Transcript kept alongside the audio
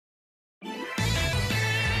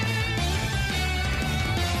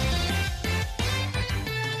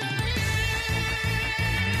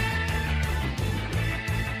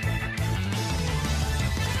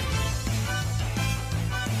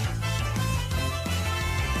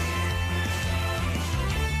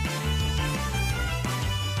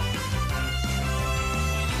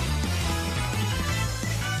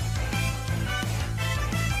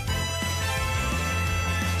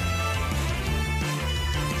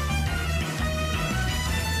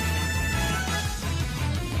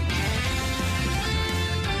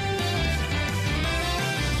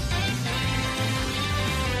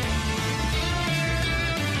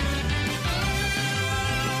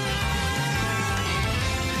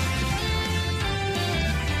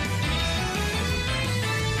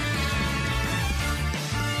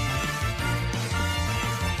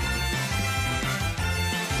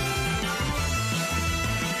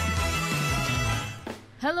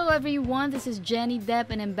Hello everyone, this is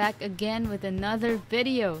Jannidepp and I'm back again with another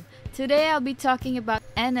video. Today I'll be talking about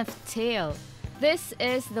NFTale. This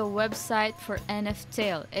is the website for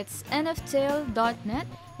NFTale. It's NFTale.net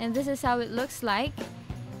and this is how it looks like.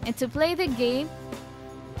 And to play the game,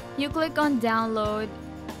 you click on download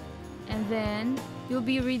and then you'll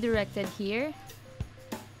be redirected here.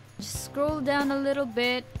 Just scroll down a little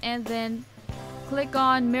bit and then click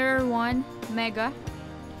on Mirror 1 Mega.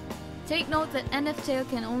 Take note that NFTale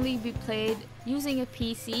can only be played using a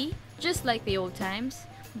PC, just like the old times.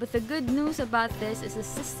 But the good news about this is the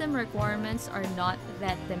system requirements are not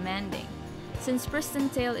that demanding. Since Priston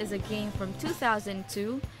Tale is a game from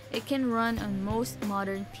 2002, it can run on most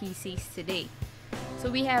modern PCs today.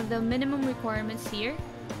 So we have the minimum requirements here: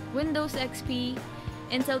 Windows XP,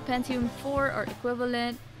 Intel Pentium 4 or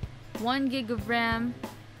equivalent, 1 gig of RAM,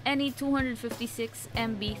 any 256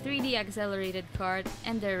 MB 3D accelerated card,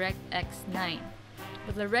 and DirectX 9.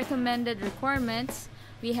 With the recommended requirements,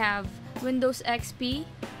 we have Windows XP,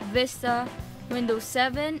 Vista, Windows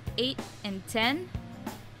 7, 8, and 10,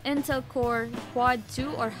 Intel Core Quad 2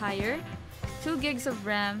 or higher, 2 gigs of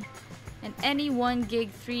RAM, and any 1 gig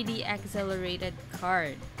 3D accelerated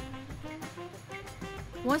card.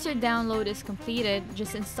 Once your download is completed,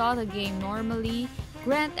 just install the game normally,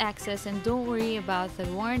 grant access, and don't worry about the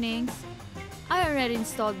warnings. I already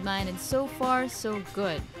installed mine and so far so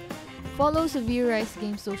good. Follow Severe Ice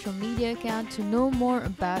Games social media account to know more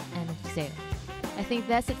about NFTale. I think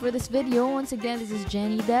that's it for this video. Once again, this is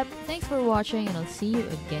Jannidepp. Thanks for watching and I'll see you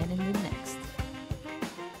again in the next.